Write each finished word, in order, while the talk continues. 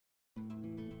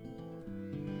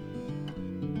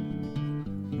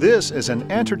This is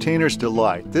an entertainer's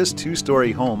delight. This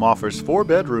two-story home offers 4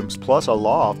 bedrooms plus a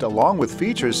loft, along with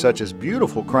features such as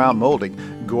beautiful crown molding,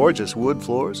 gorgeous wood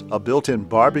floors, a built-in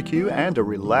barbecue, and a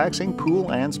relaxing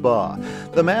pool and spa.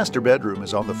 The master bedroom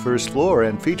is on the first floor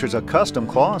and features a custom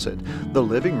closet. The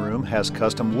living room has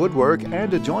custom woodwork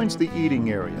and adjoins the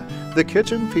eating area. The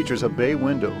kitchen features a bay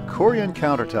window, Corian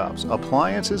countertops,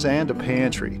 appliances, and a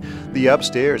pantry. The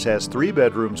upstairs has 3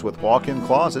 bedrooms with walk-in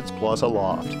closets plus a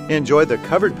loft. Enjoy the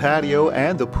covered patio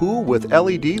and the pool with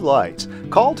LED lights.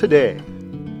 Call today.